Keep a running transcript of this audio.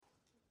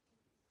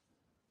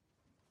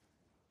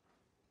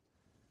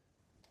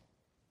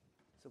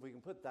So if we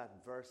can put that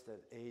verse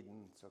that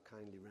Aidan so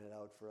kindly read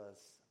out for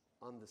us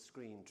on the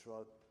screen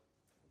throughout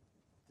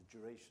the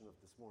duration of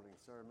this morning's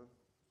sermon.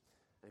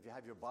 And if you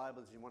have your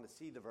Bibles and you want to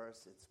see the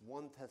verse, it's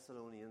 1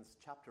 Thessalonians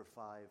chapter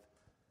 5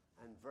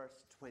 and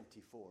verse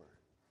 24.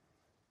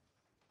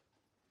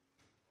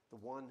 The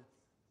one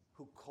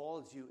who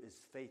calls you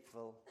is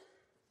faithful,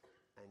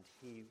 and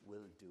he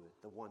will do it.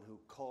 The one who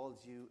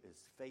calls you is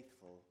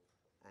faithful,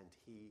 and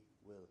he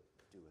will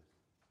do it.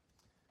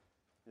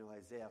 You know,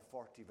 Isaiah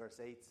 40 verse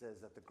 8 says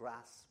that the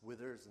grass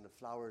withers and the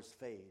flowers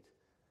fade,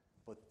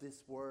 but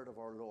this word of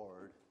our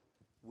Lord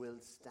will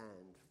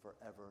stand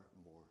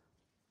forevermore.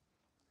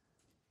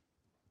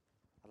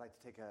 I'd like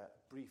to take a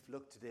brief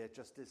look today at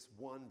just this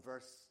one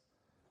verse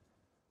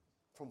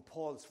from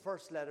Paul's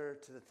first letter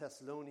to the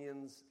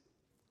Thessalonians,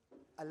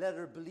 a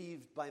letter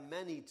believed by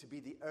many to be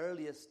the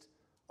earliest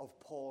of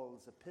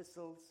Paul's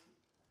epistles,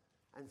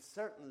 and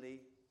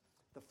certainly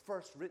the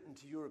first written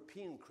to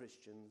European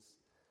Christians,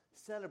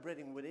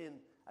 celebrating within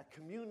a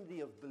community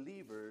of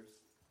believers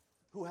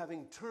who,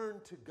 having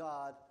turned to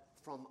God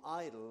from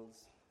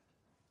idols,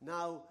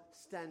 now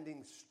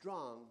standing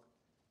strong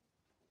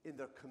in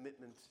their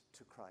commitment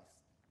to Christ.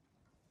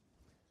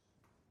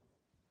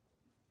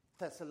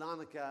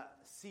 Thessalonica,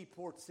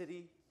 seaport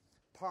city,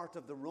 part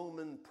of the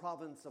Roman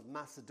province of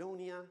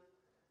Macedonia,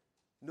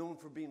 known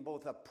for being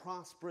both a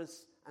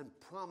prosperous and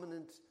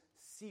prominent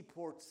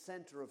seaport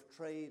center of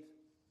trade,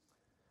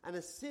 and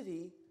a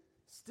city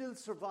still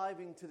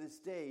surviving to this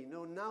day,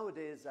 known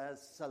nowadays as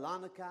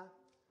Salonika,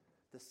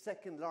 the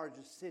second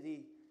largest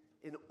city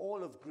in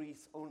all of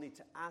Greece, only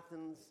to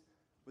Athens,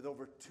 with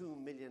over 2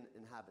 million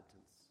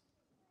inhabitants.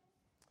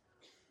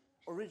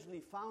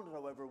 Originally founded,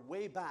 however,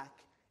 way back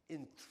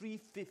in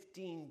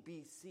 315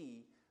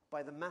 BC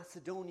by the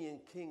Macedonian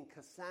king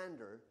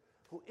Cassander,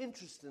 who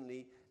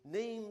interestingly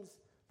names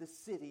the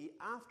city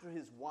after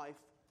his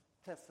wife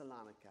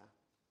Thessalonica,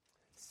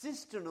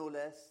 sister no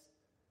less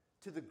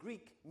to the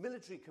Greek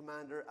military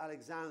commander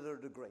Alexander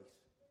the Great.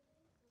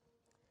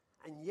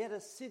 And yet a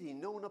city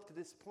known up to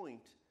this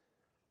point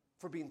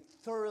for being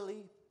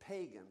thoroughly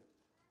pagan,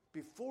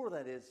 before,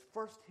 that is,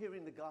 first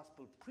hearing the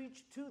gospel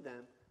preached to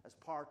them as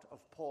part of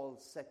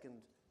Paul's second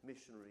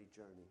missionary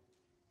journey.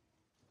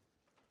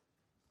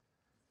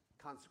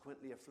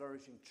 Consequently, a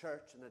flourishing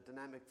church and a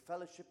dynamic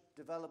fellowship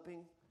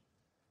developing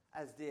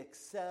as they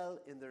excel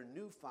in their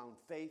newfound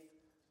faith,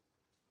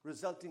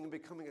 resulting in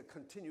becoming a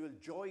continual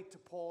joy to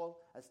Paul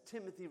as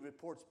Timothy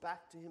reports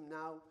back to him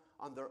now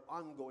on their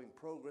ongoing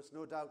progress,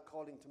 no doubt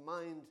calling to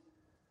mind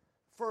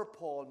for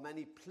Paul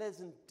many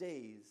pleasant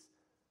days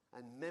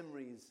and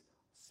memories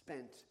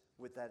spent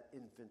with that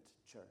infant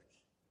church.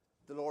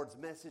 The Lord's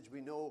message,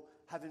 we know,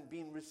 having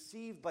been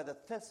received by the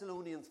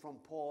Thessalonians from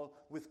Paul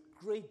with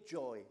great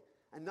joy,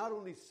 and not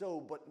only so,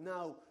 but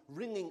now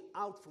ringing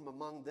out from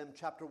among them,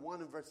 chapter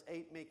 1 and verse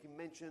 8, making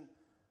mention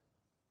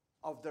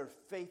of their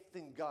faith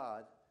in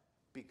God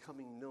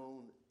becoming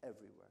known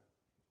everywhere.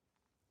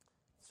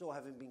 So,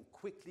 having been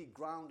quickly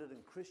grounded in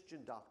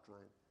Christian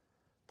doctrine,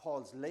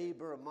 Paul's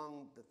labor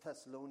among the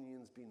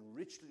Thessalonians being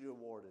richly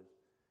rewarded,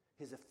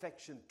 his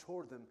affection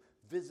toward them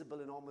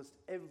visible in almost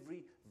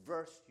every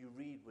verse you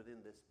read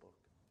within this book.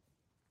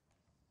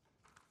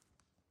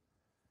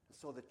 And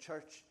so the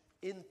church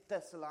in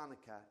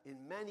Thessalonica, in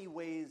many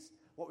ways,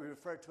 what we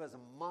refer to as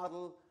a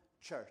model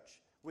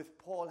church, with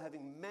Paul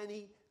having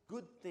many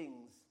good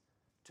things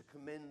to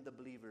commend the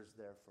believers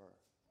therefore.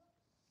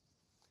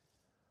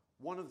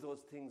 One of those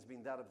things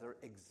being that of their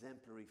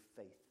exemplary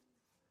faith,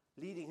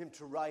 leading him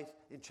to write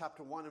in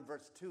chapter 1 and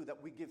verse 2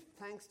 that we give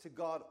thanks to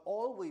God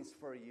always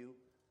for you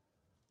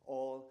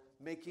all,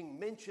 making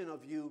mention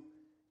of you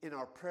in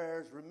our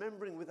prayers,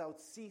 remembering without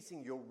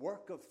ceasing your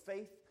work of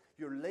faith,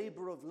 your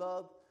labor of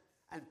love,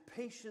 and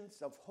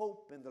patience of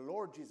hope in the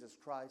Lord Jesus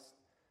Christ,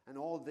 and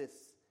all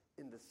this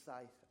in the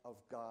sight of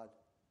God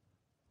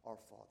our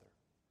Father.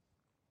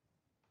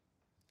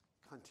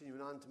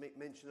 Continuing on to make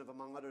mention of,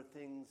 among other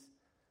things,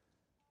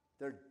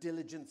 their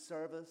diligent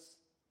service,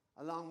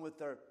 along with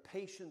their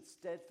patient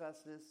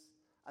steadfastness,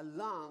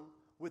 along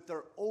with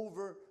their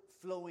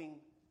overflowing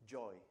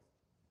joy.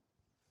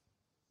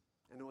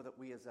 I know that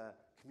we as a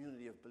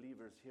community of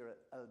believers here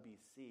at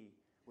LBC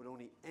would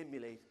only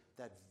emulate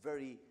that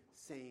very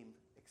same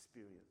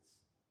experience.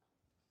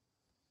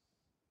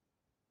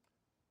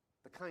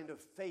 The kind of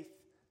faith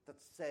that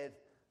said,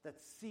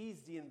 that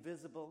sees the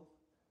invisible,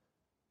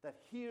 that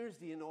hears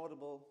the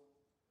inaudible,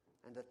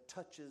 and that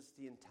touches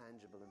the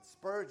intangible. And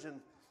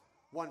Spurgeon,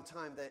 one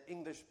time, the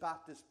English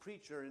Baptist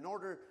preacher, in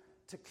order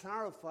to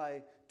clarify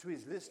to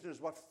his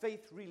listeners what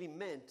faith really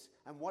meant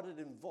and what it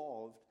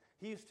involved,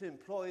 he used to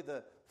employ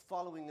the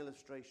following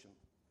illustration.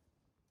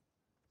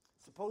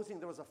 Supposing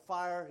there was a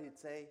fire, he'd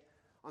say,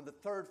 on the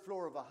third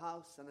floor of a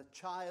house, and a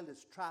child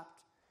is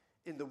trapped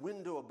in the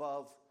window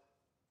above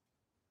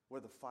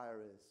where the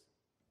fire is.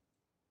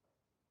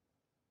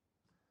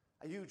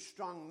 A huge,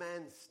 strong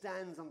man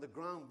stands on the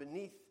ground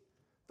beneath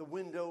the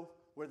window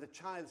where the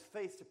child's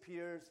face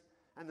appears,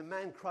 and the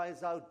man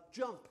cries out,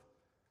 "Jump!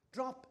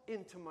 Drop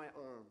into my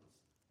arms."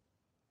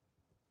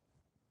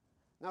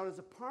 Now, there's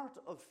a part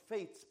of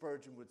faith,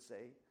 Spurgeon would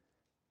say,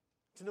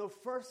 to know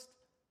first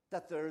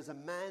that there is a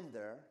man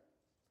there.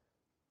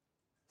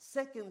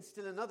 Second,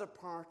 still another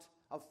part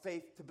of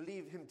faith to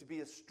believe him to be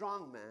a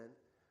strong man.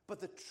 But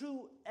the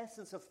true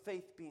essence of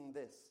faith being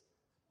this: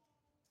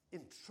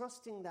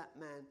 entrusting that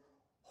man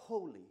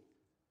wholly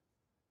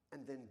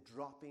and then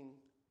dropping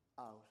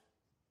out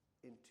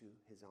into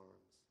his arms.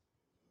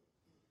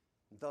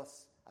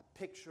 Thus, a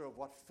picture of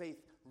what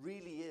faith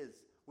really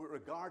is with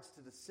regards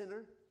to the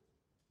sinner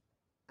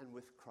and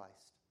with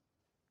Christ.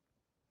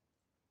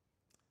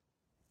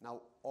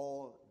 Now,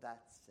 all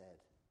that said,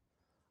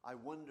 I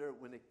wonder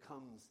when it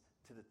comes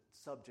to the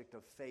subject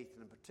of faith,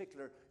 and in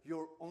particular,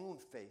 your own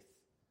faith,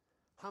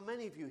 how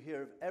many of you here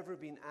have ever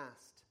been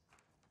asked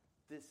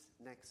this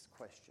next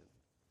question?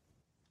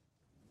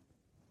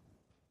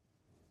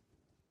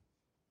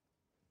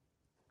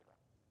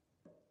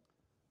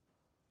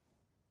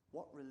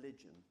 What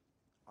religion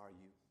are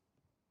you?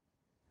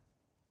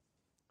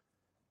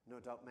 No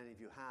doubt many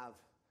of you have,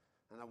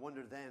 and I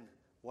wonder then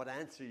what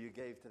answer you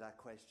gave to that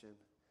question.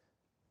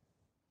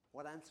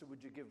 What answer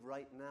would you give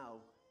right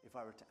now if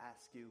I were to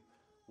ask you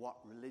what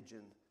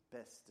religion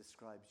best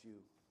describes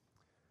you?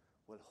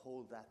 Well,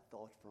 hold that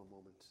thought for a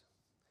moment.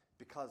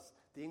 Because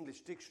the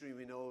English dictionary,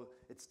 we know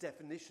its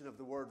definition of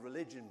the word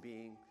religion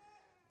being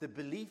the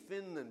belief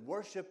in and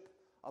worship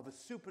of a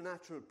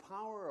supernatural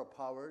power or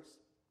powers,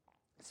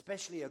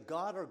 especially a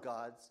god or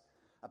gods,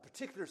 a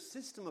particular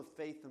system of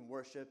faith and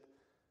worship,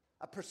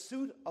 a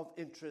pursuit of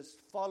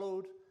interest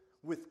followed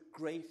with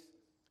great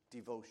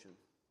devotion.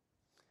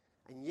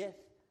 And yet,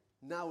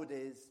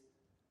 nowadays,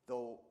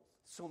 though,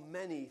 so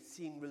many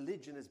seeing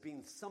religion as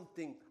being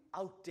something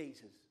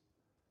outdated,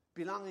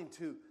 belonging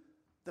to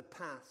the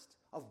past,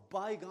 of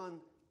bygone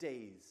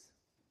days.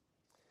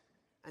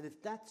 And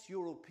if that's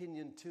your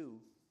opinion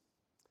too,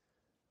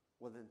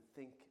 well then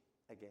think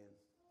again.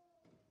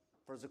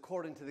 For as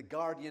according to the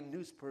Guardian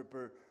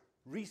newspaper,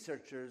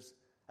 researchers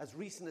as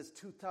recent as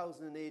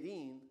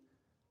 2018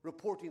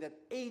 reporting that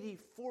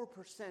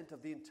 84%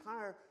 of the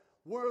entire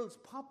world's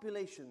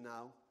population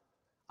now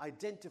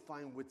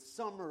identifying with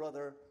some or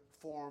other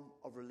form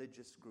of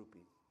religious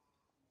grouping.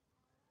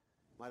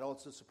 Might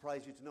also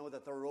surprise you to know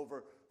that there are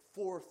over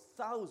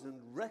 4,000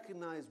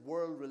 recognized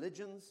world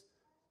religions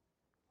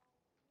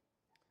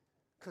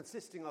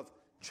consisting of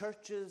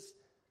churches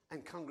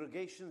and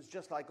congregations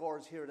just like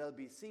ours here at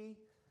LBC,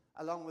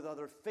 along with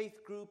other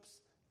faith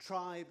groups,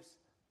 tribes,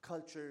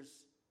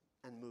 cultures,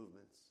 and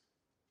movements.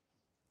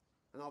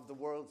 And of the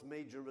world's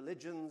major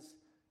religions,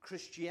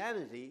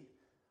 Christianity,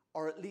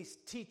 or at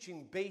least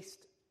teaching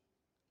based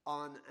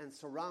on and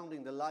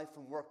surrounding the life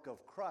and work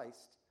of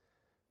Christ,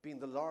 being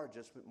the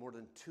largest with more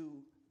than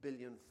 2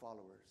 billion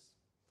followers.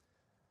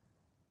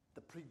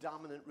 The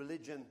predominant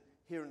religion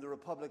here in the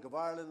Republic of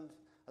Ireland,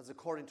 as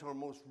according to our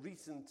most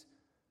recent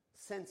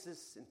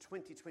census in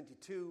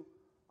 2022,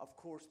 of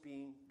course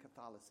being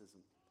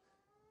Catholicism.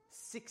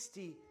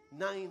 69%,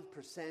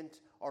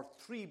 or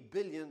 3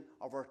 million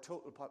of our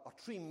total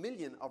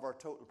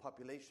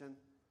population,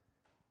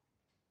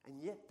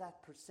 and yet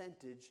that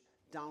percentage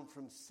down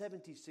from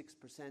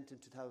 76% in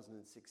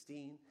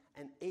 2016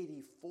 and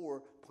 84.2%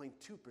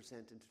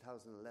 in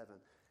 2011.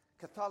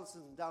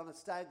 Catholicism down a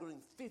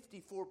staggering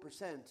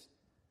 54%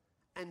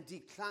 and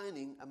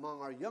declining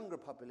among our younger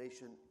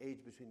population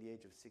aged between the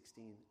age of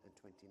 16 and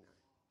 29.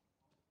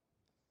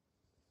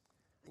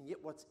 And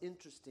yet what's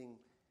interesting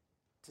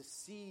to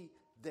see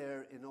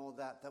there in all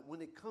that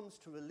when it comes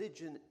to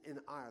religion in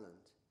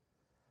Ireland,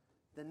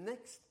 the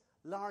next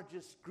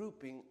largest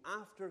grouping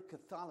after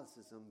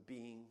Catholicism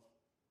being,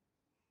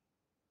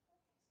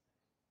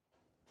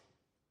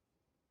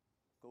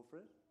 go for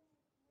it?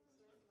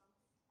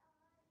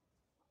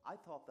 I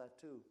thought that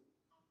too,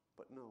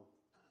 but no.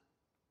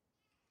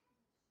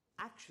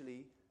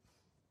 Actually,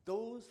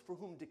 those for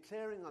whom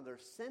declaring on their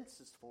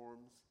census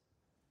forms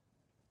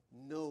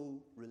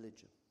no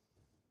religion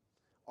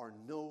or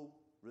no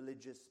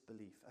religious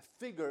belief, a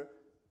figure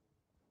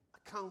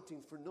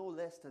accounting for no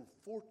less than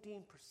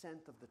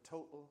 14% of the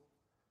total,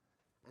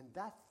 and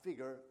that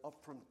figure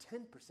up from 10%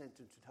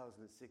 in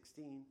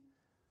 2016,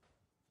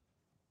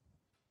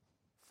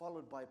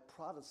 followed by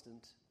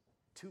Protestant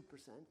 2%,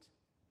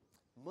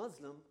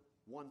 Muslim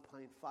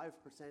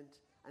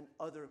 1.5%, and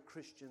other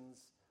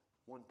Christians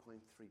 1.3%.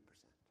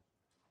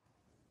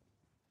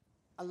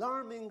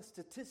 Alarming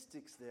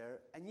statistics there,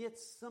 and yet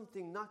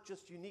something not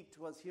just unique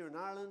to us here in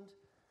Ireland.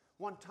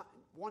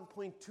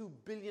 1.2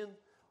 billion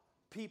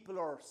people,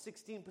 or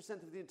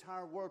 16% of the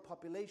entire world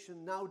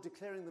population, now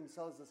declaring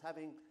themselves as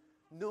having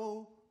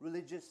no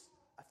religious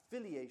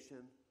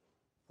affiliation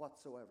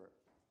whatsoever.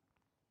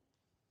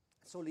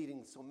 So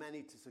leading so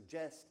many to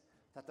suggest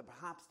that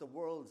perhaps the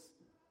world's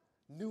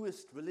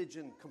newest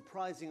religion,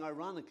 comprising,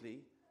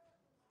 ironically,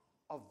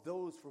 of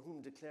those for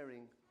whom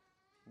declaring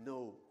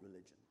no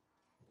religion.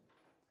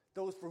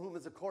 Those for whom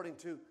is according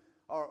to,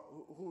 or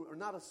who are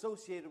not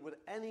associated with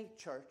any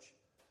church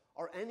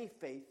or any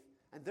faith,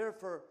 and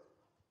therefore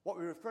what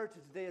we refer to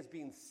today as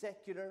being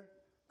secular,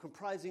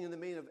 comprising in the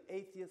main of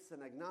atheists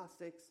and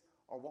agnostics,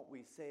 or what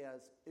we say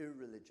as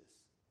irreligious.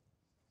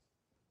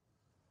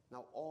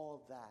 Now,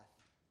 all that,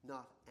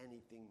 not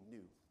anything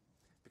new.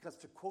 Because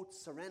to quote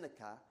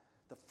Seneca,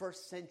 the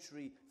first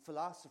century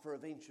philosopher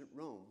of ancient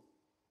Rome,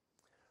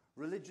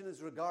 religion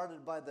is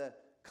regarded by the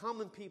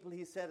common people,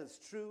 he said, as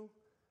true,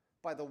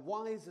 by the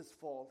wise as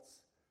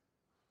false,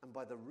 and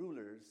by the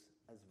rulers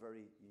as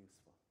very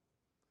useful.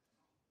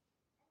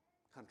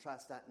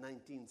 Contrast that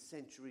 19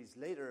 centuries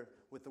later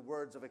with the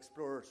words of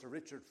explorer Sir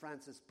Richard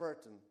Francis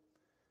Burton,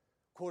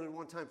 quoted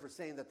one time for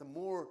saying that the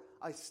more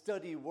I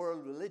study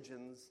world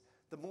religions,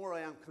 the more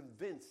I am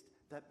convinced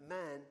that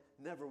man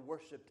never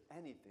worshipped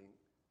anything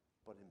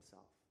but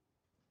himself.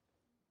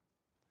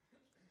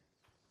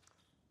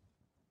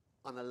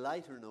 On a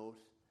lighter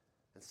note,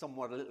 and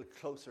somewhat a little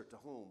closer to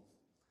home,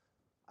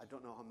 I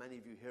don't know how many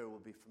of you here will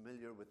be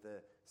familiar with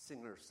the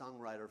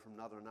singer-songwriter from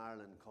Northern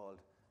Ireland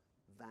called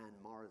Van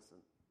Morrison.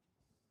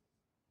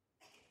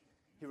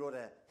 He wrote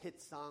a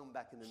hit song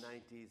back in the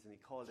 90s and he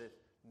called it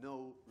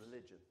No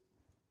Religion.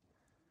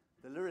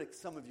 The lyrics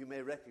some of you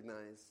may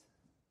recognize.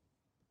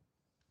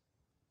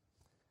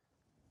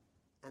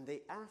 And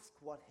they ask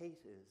what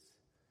hate is.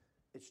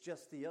 It's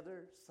just the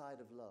other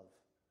side of love.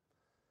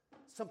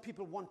 Some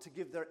people want to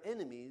give their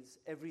enemies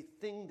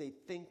everything they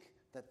think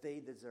that they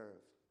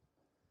deserve.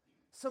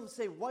 Some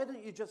say, why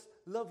don't you just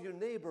love your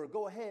neighbor?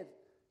 Go ahead,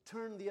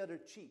 turn the other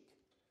cheek.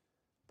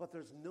 But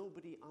there's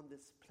nobody on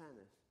this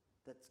planet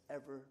that's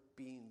ever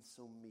been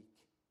so meek.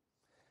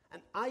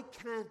 And I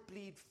can't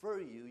bleed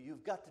for you.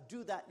 You've got to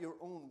do that your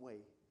own way.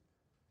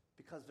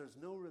 Because there's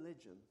no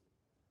religion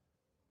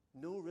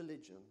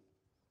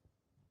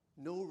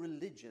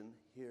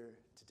here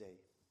today.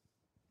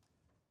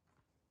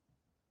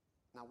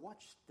 Now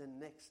watch the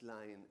next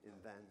line in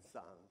Van's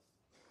song.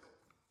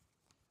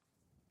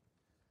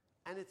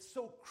 And it's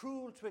so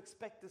cruel to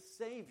expect a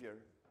Savior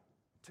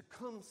to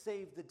come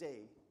save the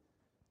day,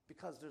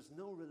 because there's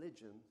no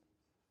religion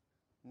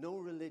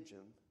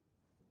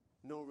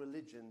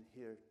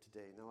here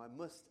today. Now I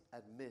must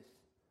admit,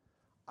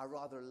 I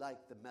rather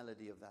like the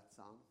melody of that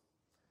song.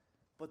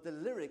 But the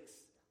lyrics,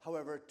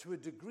 however, to a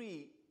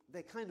degree,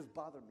 they kind of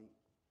bother me.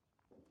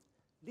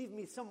 Leave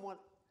me somewhat,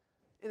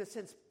 in a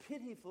sense,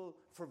 pitiful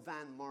for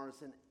Van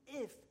Morrison,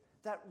 if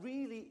that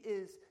really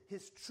is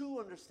his true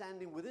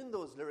understanding within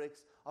those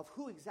lyrics of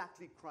who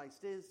exactly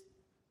Christ is,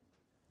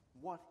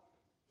 what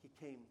he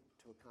came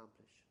to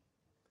accomplish.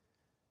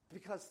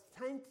 Because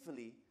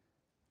thankfully,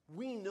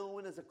 we know,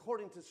 and as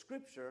according to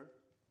Scripture,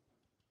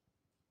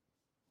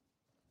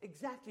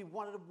 exactly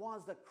what it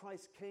was that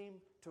Christ came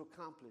to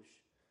accomplish.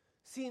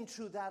 Seen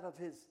through that of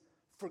his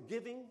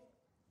forgiving,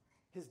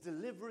 his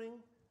delivering,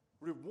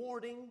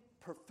 rewarding,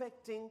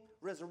 perfecting,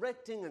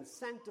 resurrecting, and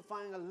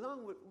sanctifying,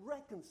 along with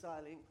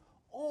reconciling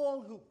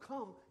all who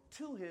come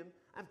to him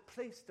and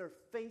place their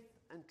faith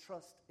and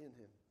trust in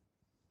him.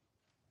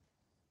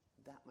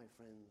 That, my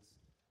friends,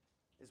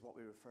 is what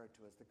we refer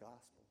to as the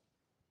gospel.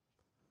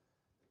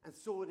 And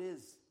so it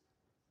is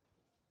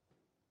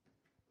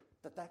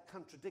that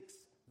contradicts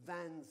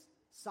Van's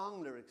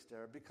song lyrics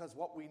there, because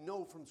what we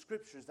know from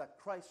Scripture is that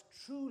Christ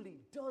truly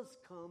does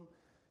come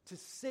to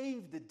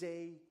save the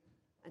day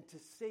and to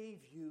save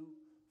you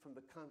from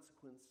the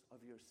consequence of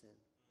your sin.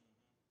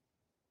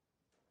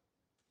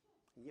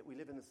 And yet we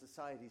live in a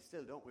society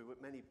still, don't we,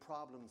 with many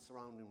problems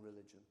surrounding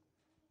religion.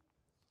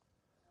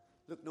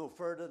 Look no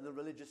further than the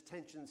religious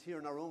tensions here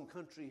in our own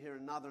country, here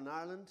in Northern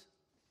Ireland.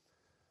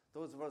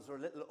 Those of us who are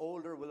a little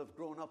older will have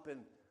grown up in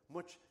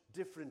much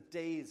different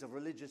days of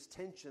religious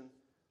tension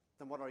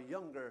than what our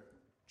younger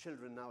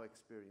children now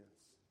experience.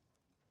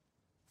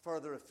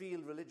 Further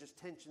afield, religious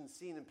tensions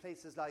seen in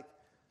places like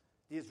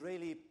the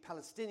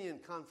Israeli-Palestinian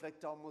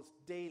conflict almost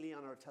daily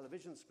on our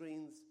television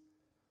screens,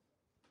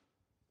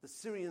 the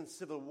Syrian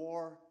civil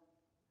war,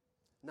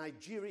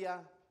 Nigeria,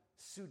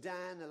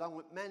 Sudan, along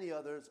with many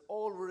others,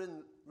 all were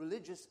in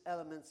religious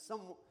elements,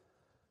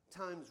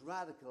 sometimes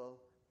radical,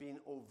 being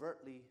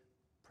overtly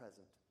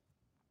present.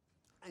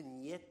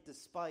 And yet,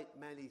 despite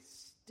many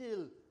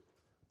still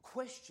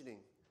questioning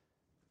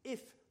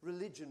if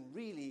religion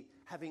really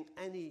having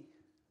any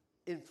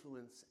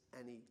influence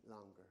any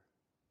longer.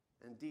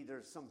 Indeed,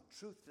 there's some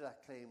truth to that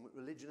claim, with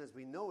religion as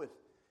we know it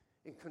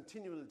in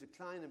continual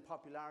decline in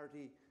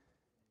popularity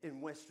in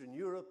Western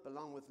Europe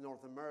along with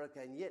North America,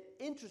 and yet,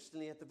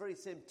 interestingly, at the very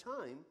same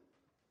time,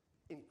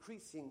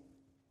 increasing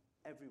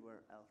everywhere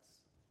else.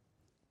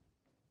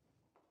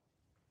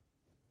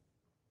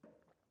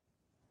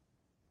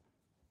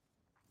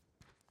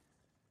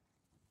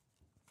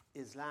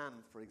 Islam,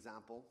 for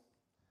example,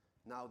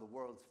 now the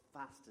world's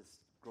fastest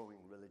growing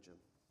religion,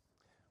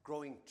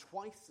 growing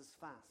twice as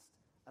fast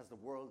as the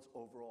world's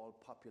overall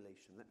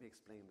population. Let me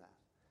explain that.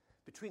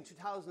 Between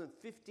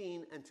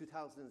 2015 and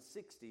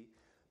 2060,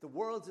 the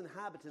world's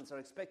inhabitants are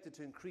expected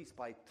to increase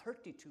by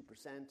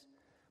 32%,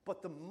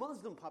 but the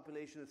Muslim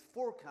population is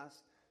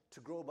forecast to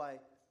grow by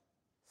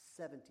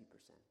 70%.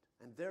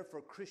 And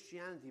therefore,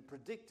 Christianity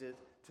predicted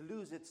to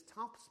lose its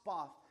top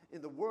spot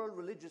in the World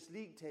Religious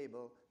League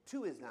table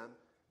to Islam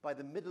by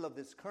the middle of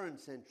this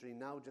current century,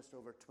 now just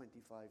over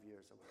 25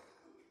 years away.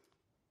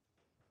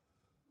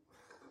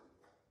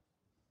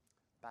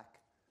 back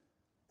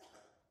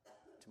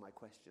to my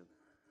question.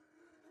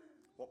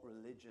 What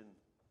religion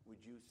would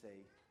you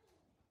say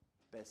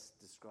best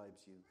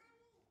describes you?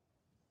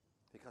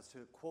 Because to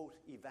quote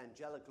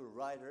evangelical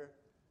writer,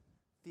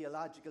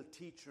 theological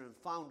teacher and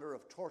founder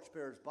of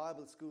Torchbearers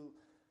Bible School,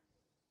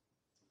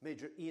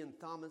 Major Ian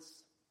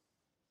Thomas,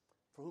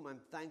 for whom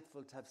I'm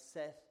thankful to have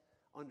sat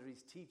under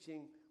his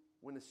teaching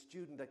when a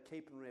student at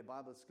Capernwray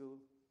Bible School,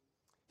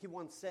 he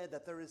once said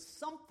that there is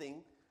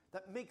something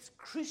that makes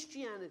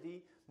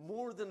Christianity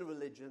more than a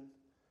religion,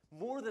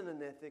 more than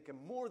an ethic, and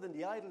more than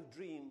the idle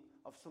dream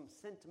of some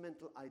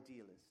sentimental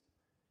idealist.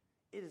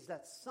 It is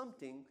that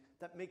something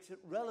that makes it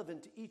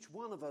relevant to each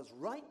one of us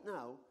right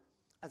now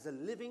as a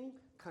living,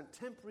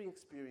 contemporary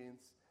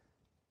experience,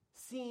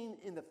 seen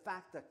in the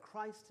fact that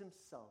Christ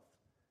himself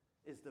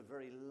is the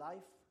very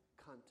life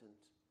content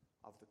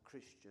of the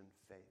Christian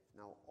faith.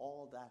 Now,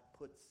 all that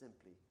put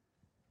simply,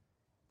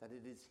 that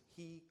it is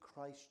he,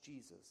 Christ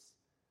Jesus,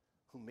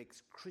 who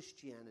makes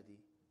Christianity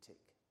tick.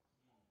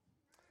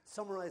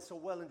 Summarized so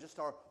well in just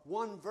our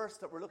one verse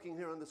that we're looking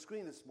here on the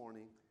screen this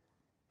morning.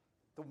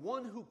 The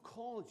one who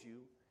called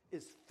you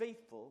is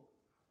faithful,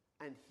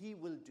 and he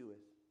will do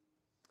it.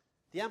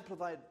 The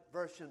Amplified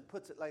Version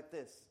puts it like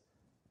this: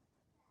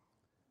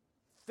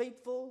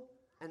 faithful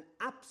and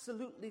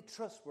absolutely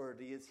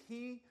trustworthy is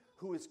he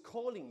who is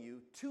calling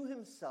you to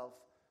himself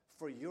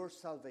for your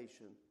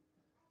salvation,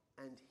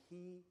 and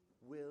he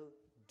will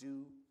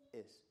do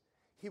it.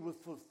 He will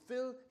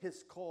fulfill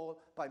his call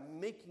by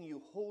making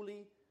you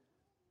holy,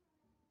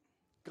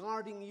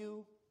 guarding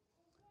you,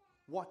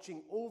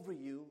 watching over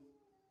you,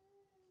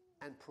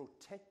 and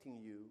protecting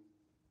you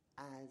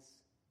as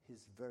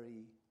his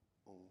very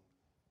own.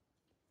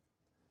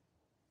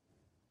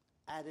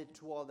 Added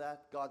to all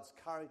that, God's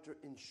character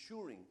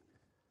ensuring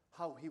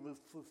how he will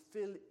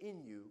fulfill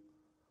in you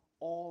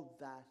all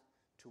that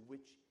to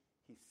which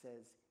he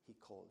says he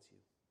calls you.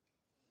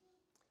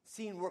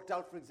 Scene worked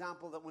out, for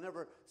example, that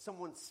whenever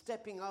someone's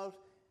stepping out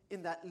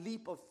in that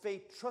leap of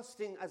faith,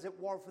 trusting as it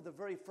were for the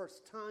very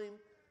first time,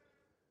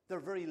 their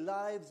very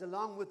lives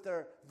along with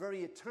their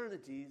very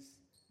eternities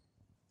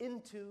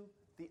into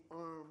the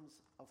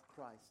arms of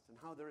Christ, and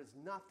how there is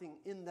nothing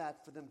in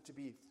that for them to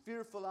be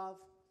fearful of,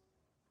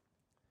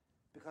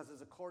 because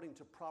as according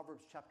to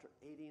Proverbs chapter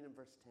 18 and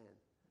verse 10,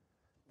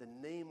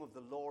 the name of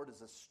the Lord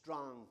is a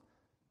strong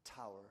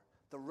tower.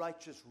 The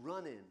righteous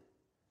run in,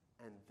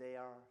 and they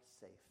are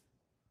safe.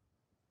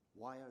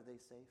 Why are they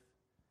safe?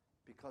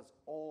 Because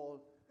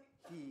all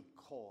he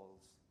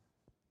calls,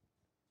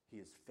 he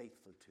is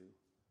faithful to.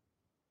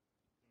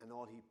 And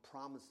all he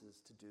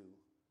promises to do,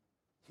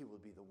 he will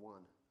be the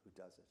one who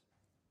does it.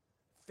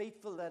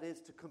 Faithful, that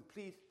is, to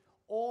complete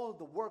all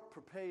the work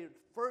prepared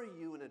for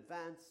you in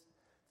advance.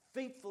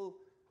 Faithful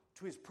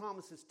to his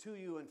promises to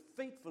you, and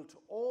faithful to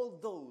all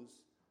those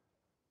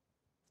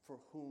for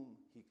whom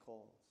he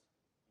calls.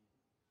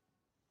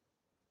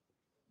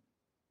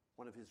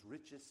 One of his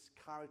richest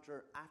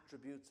character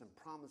attributes and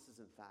promises,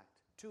 in fact,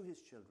 to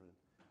his children,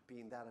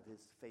 being that of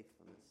his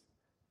faithfulness.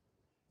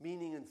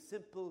 Meaning in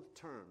simple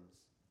terms,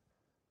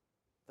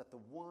 that the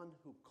one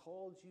who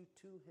calls you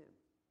to him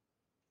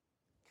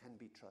can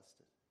be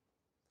trusted.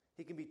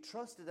 He can be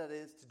trusted, that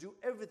is, to do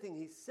everything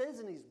he says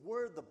in his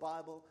word, the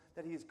Bible,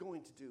 that he is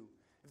going to do.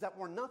 If that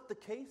were not the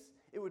case,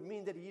 it would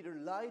mean that he either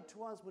lied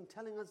to us when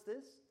telling us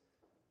this,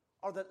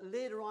 or that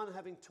later on,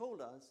 having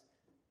told us,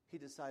 he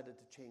decided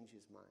to change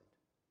his mind.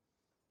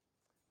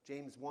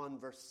 James 1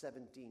 verse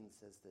 17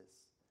 says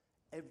this: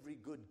 every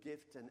good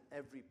gift and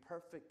every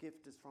perfect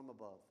gift is from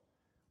above,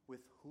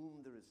 with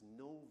whom there is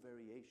no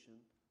variation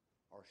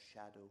or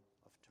shadow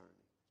of turning.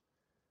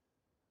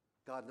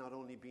 God not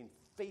only being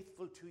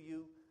faithful to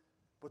you,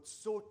 but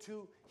so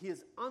too, he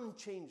is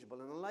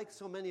unchangeable. And unlike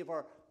so many of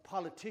our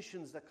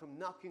politicians that come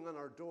knocking on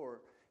our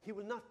door, he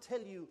will not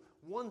tell you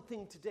one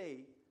thing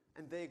today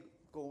and they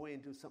go away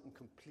and do something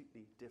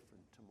completely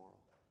different tomorrow.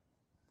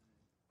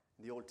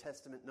 In the Old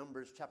Testament,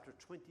 Numbers chapter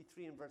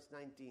 23 and verse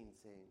 19,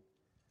 saying,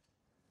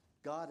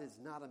 God is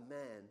not a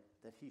man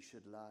that he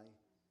should lie,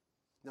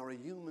 nor a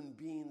human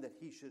being that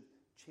he should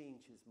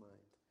change his mind.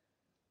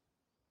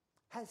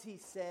 Has he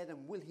said,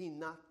 and will he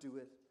not do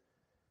it?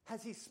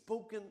 Has he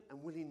spoken,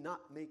 and will he not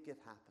make it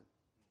happen?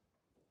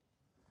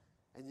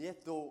 And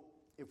yet, though,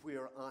 if we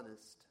are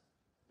honest,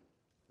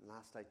 and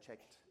last I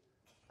checked,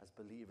 as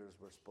believers,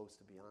 we're supposed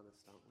to be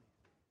honest, aren't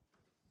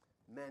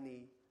we?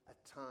 Many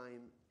a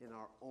time in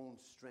our own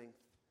strength,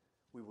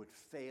 we would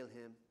fail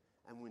him,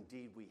 and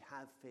indeed we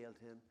have failed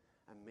him.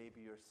 And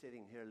maybe you're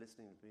sitting here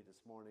listening to me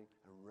this morning,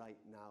 and right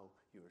now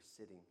you are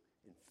sitting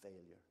in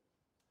failure.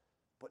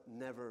 But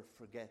never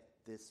forget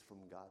this from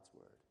God's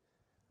word.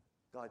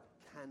 God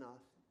cannot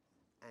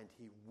and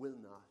he will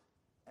not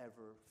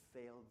ever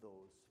fail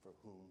those for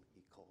whom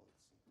he calls.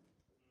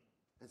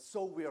 And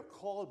so we are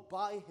called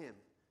by him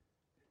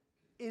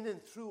in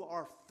and through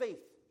our faith,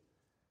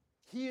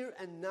 here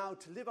and now,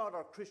 to live out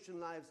our Christian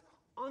lives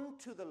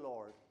unto the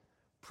Lord,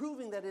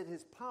 proving that it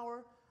is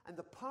power and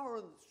the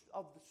power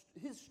of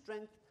his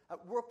strength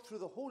at work through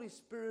the Holy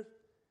Spirit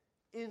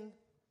in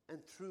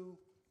and through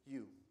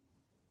you.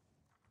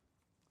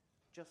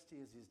 just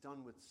as he's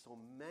done with so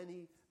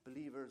many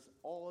believers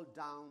all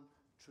down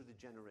through the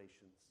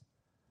generations,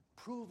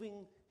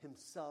 proving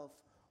himself,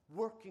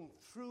 working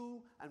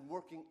through and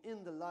working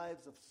in the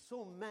lives of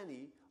so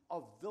many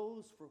of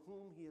those for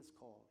whom he has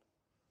called.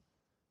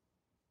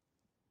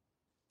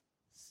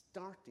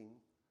 Starting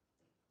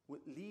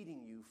with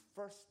leading you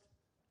first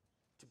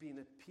to being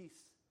at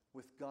peace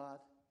with God,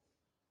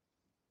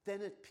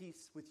 then at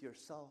peace with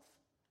yourself,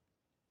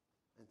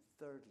 and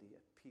thirdly,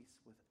 at peace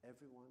with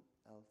everyone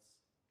else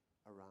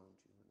around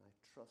you. And I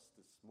trust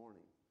this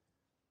morning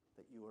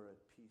that you are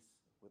at peace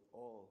with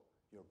all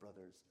your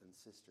brothers and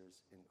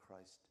sisters in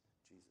Christ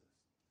Jesus.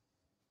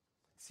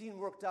 Seen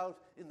worked out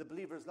in the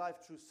believer's life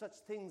through such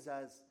things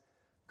as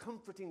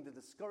comforting the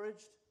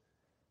discouraged,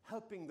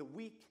 helping the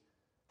weak,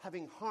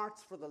 having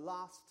hearts for the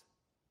lost,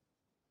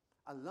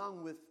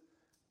 along with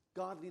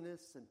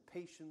godliness and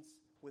patience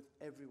with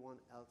everyone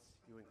else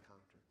you encounter.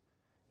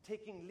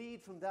 Taking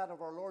lead from that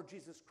of our Lord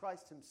Jesus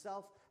Christ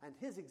himself and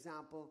his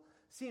example,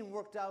 seen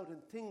worked out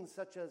in things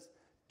such as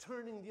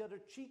turning the other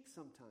cheek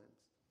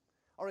sometimes,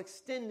 or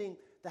extending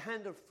the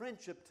hand of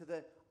friendship to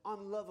the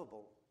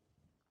unlovable,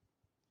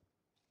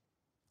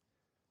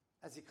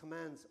 as he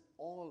commands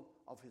all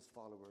of his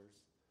followers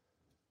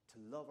to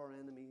love our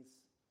enemies,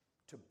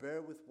 to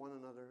bear with one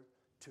another,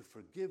 to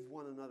forgive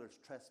one another's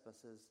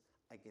trespasses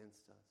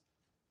against us,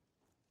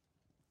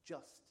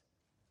 just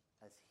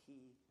as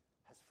he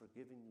has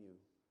forgiven you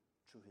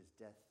through his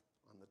death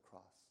on the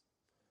cross.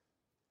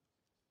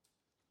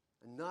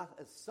 And not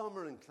as some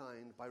are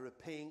inclined, by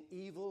repaying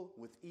evil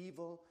with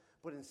evil,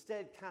 but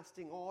instead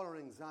casting all our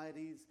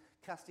anxieties,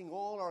 casting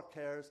all our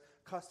cares,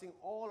 casting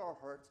all our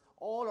hurts,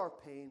 all our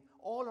pain,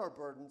 all our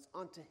burdens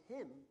onto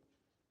him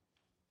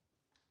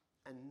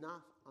and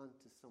not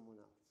onto someone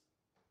else.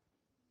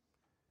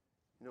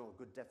 You know, a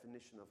good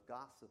definition of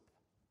gossip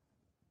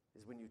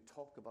is when you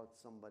talk about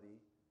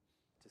somebody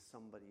to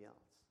somebody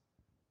else,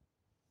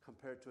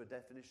 compared to a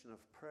definition of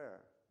prayer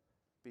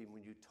being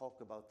when you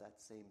talk about that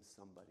same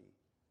somebody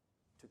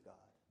to God.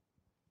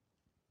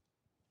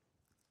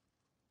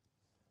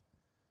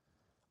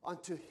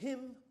 Unto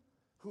him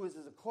who is,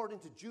 according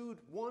to Jude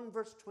 1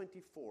 verse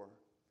 24,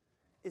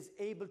 is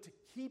able to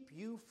keep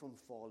you from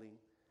falling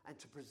and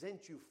to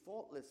present you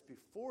faultless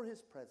before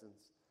his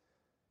presence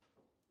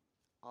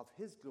of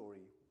his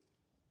glory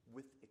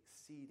with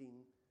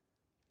exceeding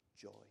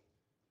joy.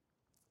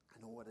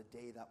 I know what a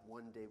day that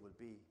one day will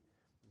be,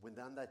 when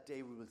on that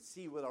day we will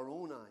see with our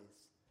own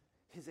eyes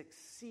his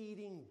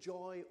exceeding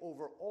joy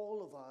over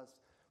all of us,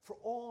 for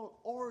all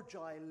our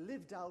joy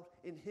lived out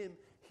in him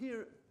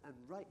here and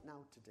right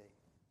now today.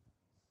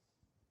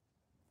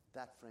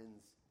 That,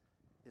 friends,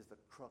 is the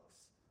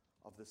crux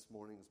of this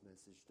morning's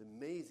message. The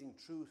amazing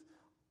truth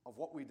of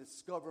what we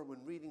discover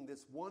when reading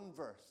this one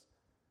verse,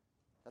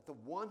 that the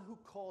one who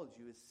called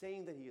you is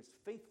saying that he is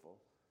faithful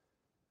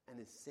and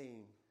is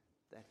saying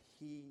that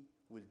he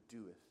will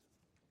do it.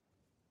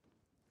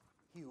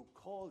 He who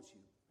calls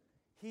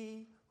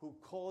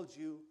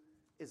you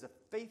is a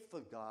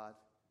faithful God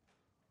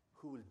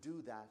who will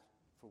do that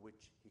for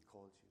which he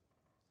calls you.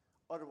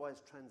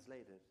 Otherwise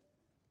translated,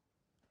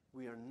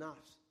 we are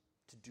not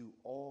to do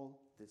all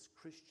this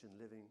Christian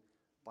living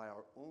by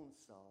our own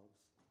selves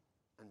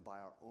and by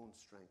our own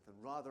strength,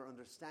 and rather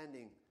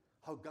understanding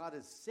how God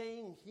is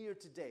saying here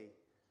today,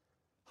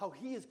 how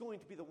he is going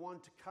to be the one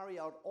to carry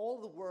out all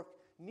the work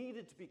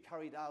needed to be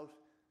carried out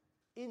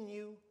in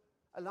you,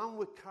 along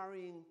with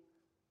carrying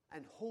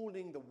and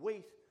holding the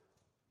weight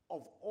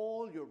of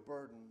all your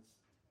burdens.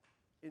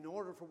 In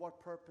order for what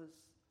purpose?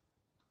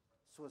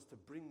 So as to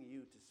bring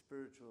you to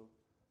spiritual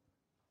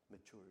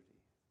maturity.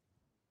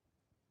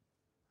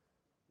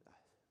 A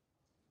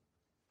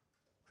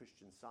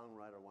Christian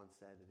songwriter once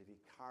said that if he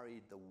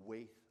carried the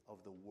weight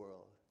of the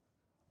world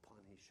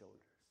upon his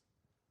shoulders,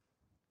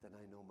 then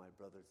I know, my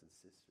brothers and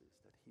sisters,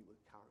 that he will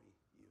carry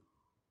you.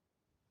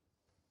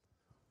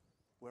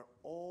 Where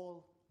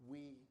all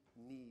we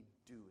need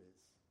do is,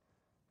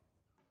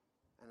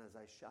 and as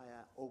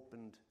Isaiah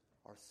opened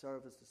our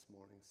service this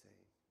morning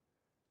saying,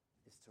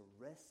 is to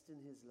rest in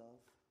his love,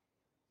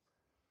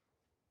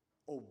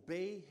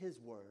 obey his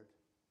word,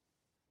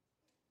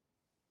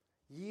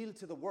 yield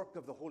to the work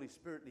of the Holy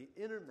Spirit in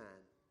the inner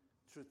man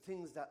through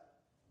things that,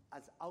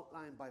 as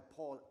outlined by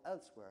Paul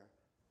elsewhere,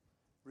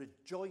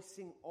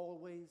 rejoicing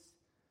always,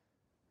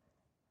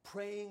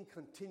 praying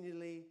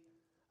continually,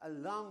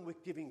 along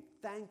with giving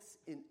thanks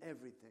in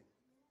everything.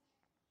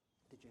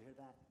 Did you hear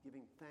that?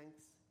 Giving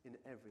thanks in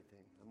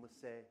everything. I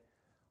must say,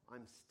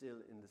 I'm still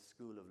in the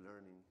school of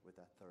learning with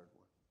that third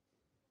one.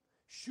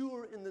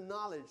 Sure in the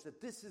knowledge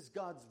that this is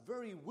God's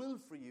very will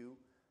for you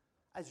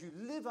as you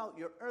live out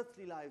your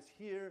earthly lives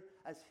here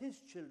as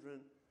his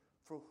children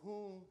for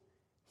whom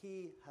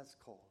he has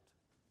called.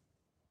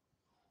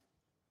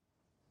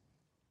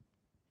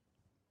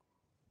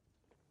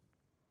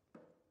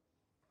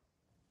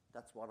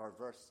 That's what our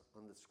verse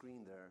on the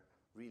screen there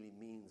really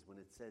means when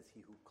it says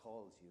he who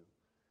calls you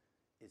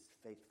is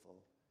faithful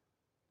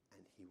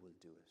and he will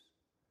do it.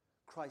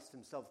 Christ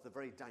himself, the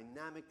very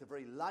dynamic, the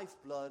very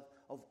lifeblood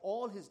of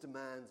all his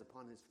demands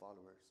upon his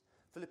followers.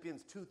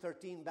 Philippians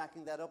 2:13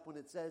 backing that up when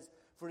it says,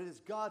 "For it is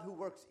God who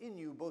works in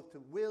you both to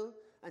will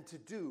and to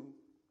do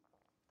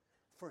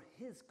for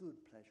his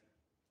good pleasure."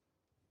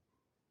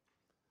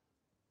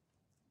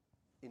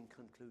 In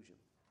conclusion,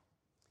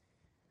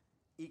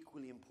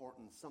 equally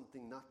important,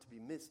 something not to be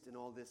missed in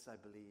all this, I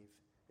believe,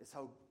 is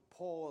how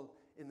Paul,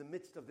 in the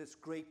midst of this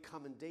great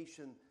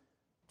commendation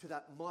to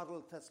that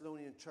model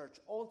Thessalonian church,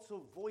 also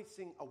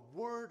voicing a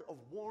word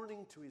of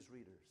warning to his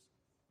readers.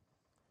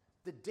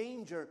 The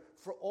danger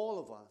for all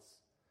of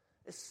us,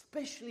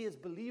 especially as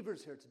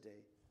believers here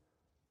today,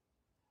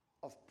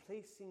 of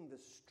placing the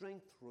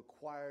strength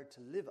required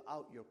to live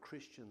out your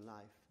Christian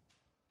life,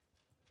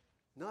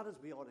 not as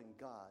we ought in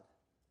God,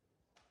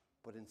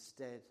 but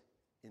instead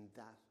in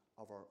that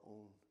of our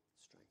own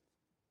strength.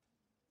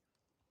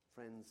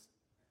 Friends,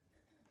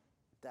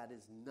 that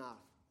is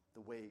not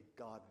the way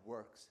God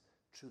works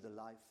through the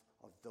life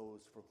of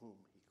those for whom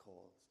he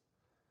calls.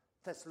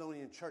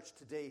 Thessalonian church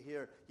today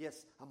here,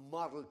 yes, a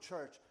model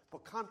church,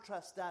 but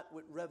contrast that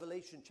with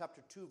Revelation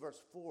chapter 2 verse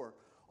 4,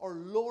 our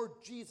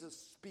Lord Jesus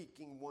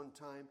speaking one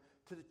time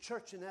to the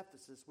church in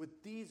Ephesus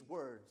with these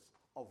words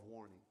of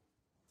warning,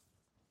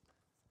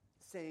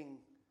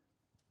 saying,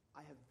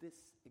 "I have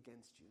this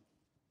against you,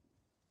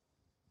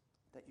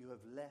 that you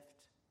have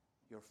left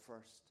your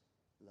first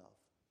love."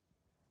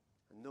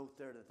 And note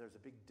there that there's a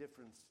big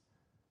difference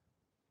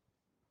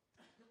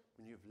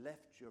when you've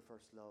left your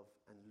first love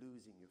and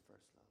losing your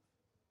first love.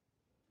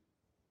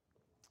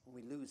 When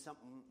we lose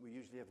something, we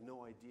usually have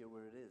no idea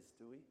where it is,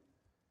 do we?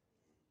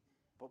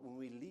 But when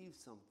we leave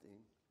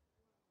something,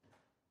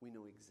 we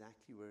know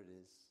exactly where it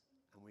is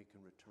and we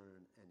can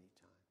return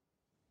anytime.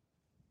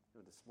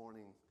 This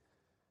morning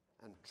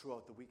and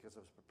throughout the week as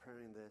I was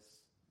preparing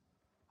this,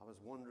 I was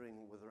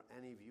wondering whether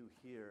any of you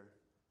here,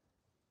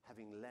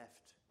 having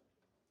left,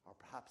 or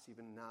perhaps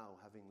even now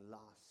having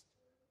lost,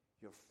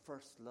 your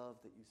first love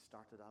that you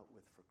started out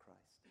with for Christ.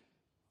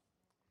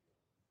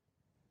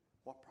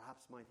 What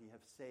perhaps might he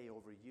have say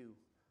over you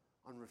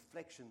on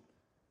reflection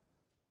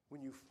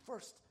when you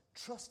first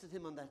trusted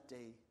him on that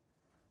day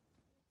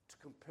to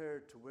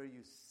compare to where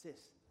you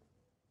sit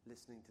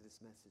listening to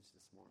this message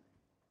this morning?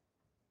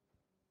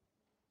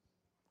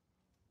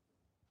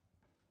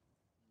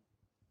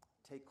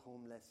 Take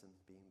home lesson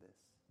being this: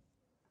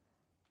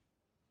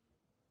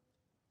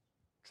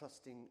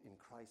 trusting in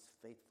Christ's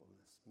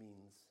faithfulness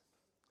means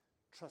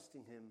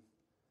trusting him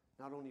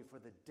not only for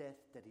the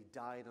death that he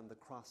died on the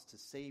cross to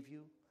save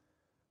you,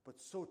 but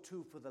so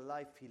too for the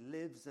life he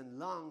lives and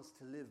longs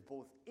to live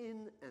both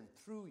in and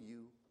through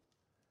you.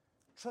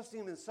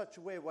 Trusting him in such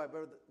a way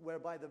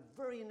whereby the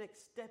very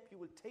next step you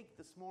will take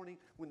this morning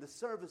when the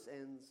service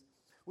ends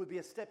will be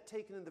a step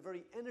taken in the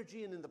very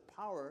energy and in the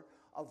power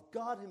of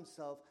God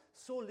himself,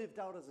 so lived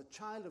out as a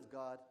child of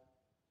God,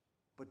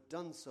 but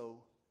done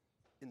so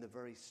in the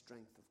very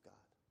strength of God.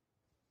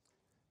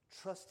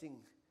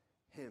 Trusting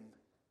him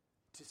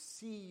to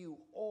see you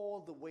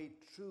all the way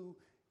through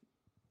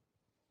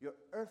your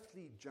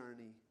earthly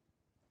journey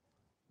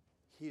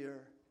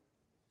here,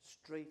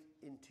 straight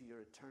into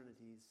your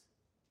eternities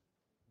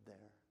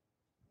there,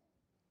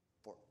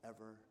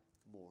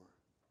 forevermore.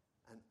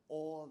 And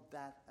all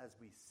that, as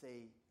we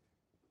say,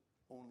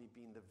 only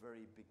being the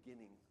very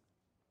beginning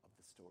of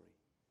the story.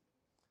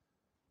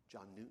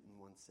 John Newton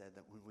once said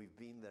that when we've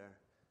been there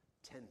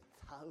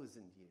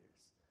 10,000 years,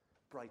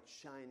 bright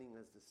shining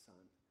as the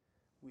sun,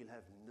 we'll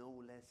have no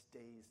less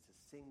days to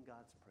sing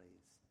God's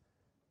praise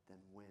than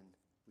when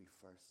we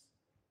first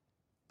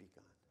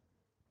begun.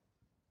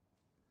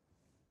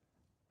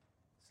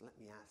 So let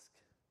me ask,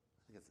 I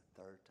think it's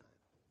the third time,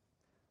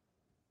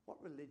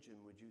 what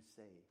religion would you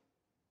say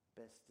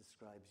best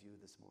describes you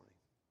this morning?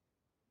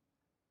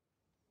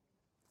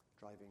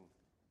 Driving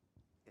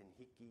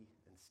Enrique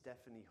and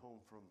Stephanie home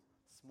from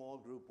small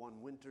group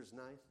one winter's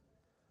night,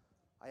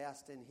 I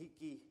asked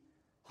Enrique,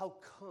 how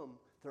come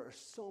there are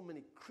so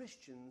many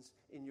Christians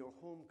in your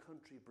home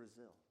country,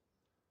 Brazil?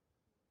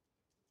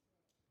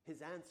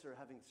 His answer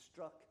having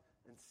struck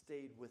and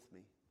stayed with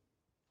me.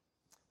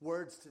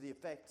 Words to the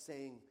effect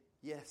saying,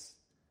 yes,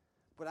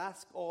 but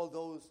ask all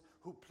those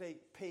who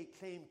pay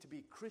claim to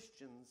be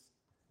Christians,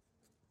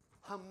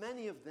 how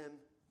many of them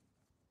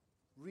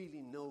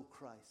really know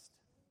Christ?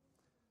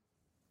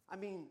 I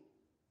mean,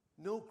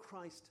 know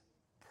Christ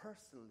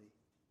personally.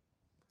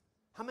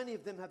 How many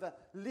of them have a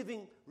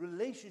living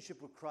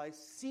relationship with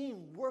Christ,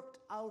 seen worked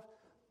out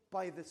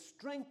by the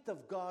strength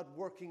of God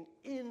working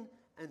in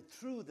and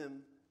through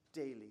them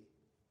daily?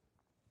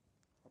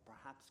 Or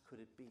perhaps could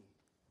it be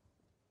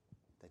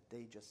that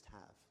they just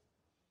have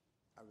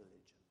a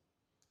religion?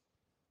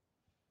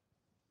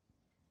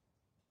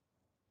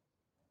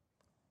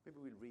 Maybe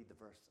we'll read the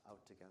verse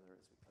out together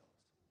as we close.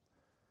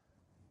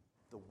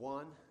 The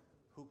one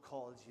who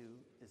calls you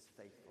is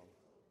faithful,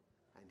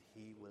 and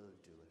he will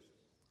do it.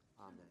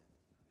 Amen.